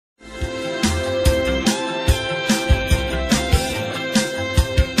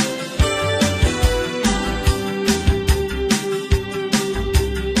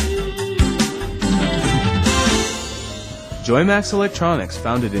Joymax Electronics,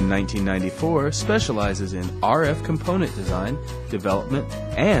 founded in 1994, specializes in RF component design, development,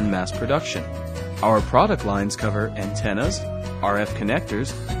 and mass production. Our product lines cover antennas, RF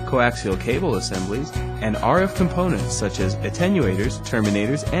connectors, coaxial cable assemblies, and RF components such as attenuators,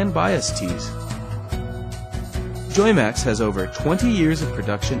 terminators, and bias tees. Joymax has over 20 years of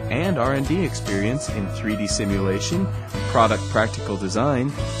production and R&D experience in 3D simulation, product practical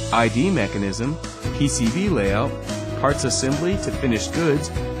design, ID mechanism, PCB layout, parts assembly to finished goods,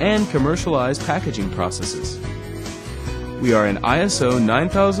 and commercialized packaging processes. We are an ISO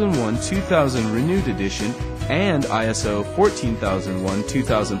 9001-2000 Renewed Edition and ISO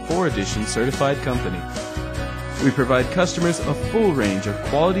 14001-2004 Edition certified company. We provide customers a full range of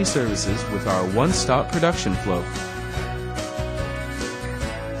quality services with our one-stop production flow.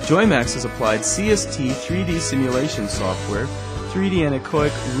 Joymax has applied CST 3D simulation software, 3D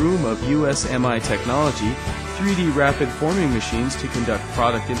anechoic room of USMI technology, 3D rapid forming machines to conduct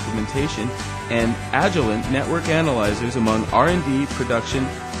product implementation, and Agilent network analyzers among R&D, production,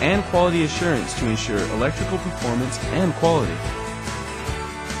 and quality assurance to ensure electrical performance and quality.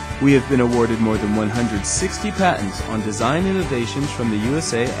 We have been awarded more than 160 patents on design innovations from the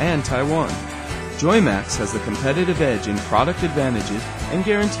USA and Taiwan. Joymax has the competitive edge in product advantages and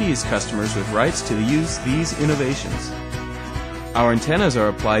guarantees customers with rights to use these innovations. Our antennas are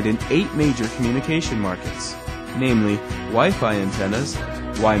applied in 8 major communication markets, namely Wi-Fi antennas,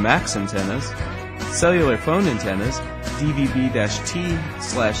 WiMAX antennas, cellular phone antennas, DVB-T/DAB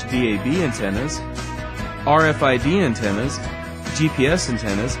antennas, RFID antennas, GPS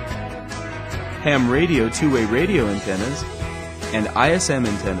antennas, ham radio two-way radio antennas, and ISM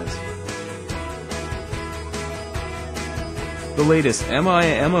antennas. The latest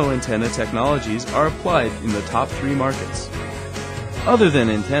MIMO antenna technologies are applied in the top 3 markets. Other than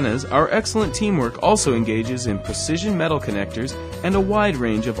antennas, our excellent teamwork also engages in precision metal connectors and a wide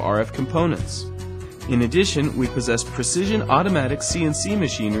range of RF components. In addition, we possess precision automatic CNC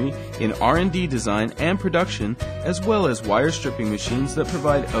machinery in R&D design and production, as well as wire stripping machines that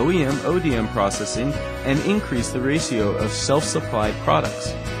provide OEM/ODM processing and increase the ratio of self-supplied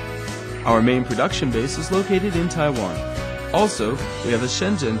products. Our main production base is located in Taiwan. Also, we have a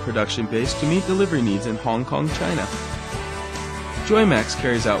Shenzhen production base to meet delivery needs in Hong Kong, China. Joymax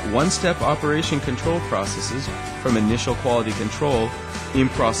carries out one-step operation control processes from initial quality control,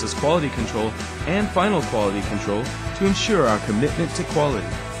 in-process quality control, and final quality control to ensure our commitment to quality.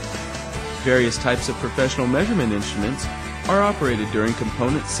 Various types of professional measurement instruments are operated during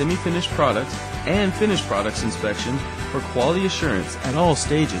component semi-finished products and finished products inspections for quality assurance at all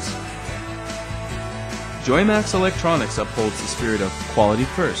stages. Joymax Electronics upholds the spirit of quality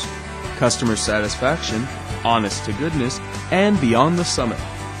first, customer satisfaction, honest to goodness, and beyond the summit.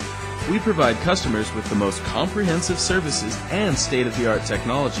 We provide customers with the most comprehensive services and state-of-the-art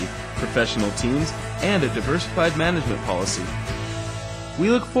technology, professional teams, and a diversified management policy. We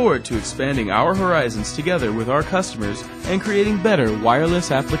look forward to expanding our horizons together with our customers and creating better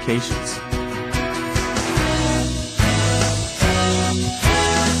wireless applications.